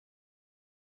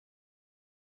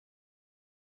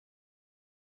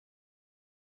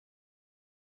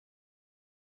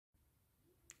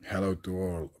Hello to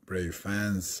all brave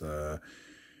fans.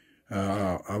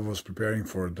 I was preparing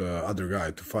for the other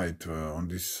guy to fight on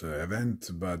this event,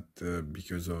 but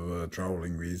because of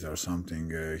traveling visa or something,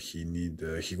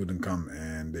 he couldn't come,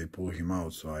 and they pulled him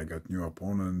out. So I got new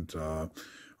opponent.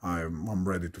 I'm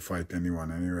ready to fight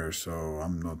anyone, anywhere. So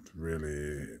I'm not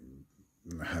really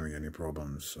having any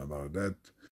problems about that.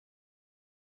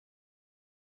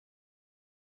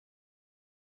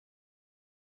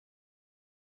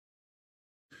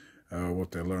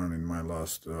 What I learned in my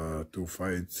last two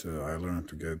fights, I learned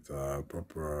to get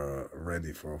proper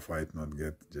ready for a fight, not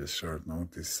get just short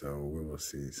notice. So we will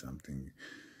see something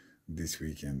this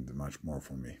weekend, much more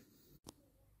for me.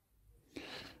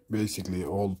 Basically,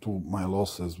 all two my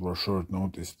losses were short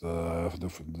notice.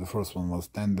 The first one was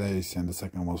 10 days and the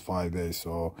second was 5 days.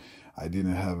 So I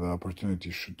didn't have an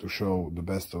opportunity to show the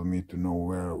best of me, to know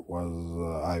where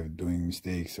was I doing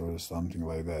mistakes or something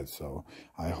like that. So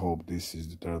I hope this is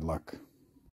the third luck.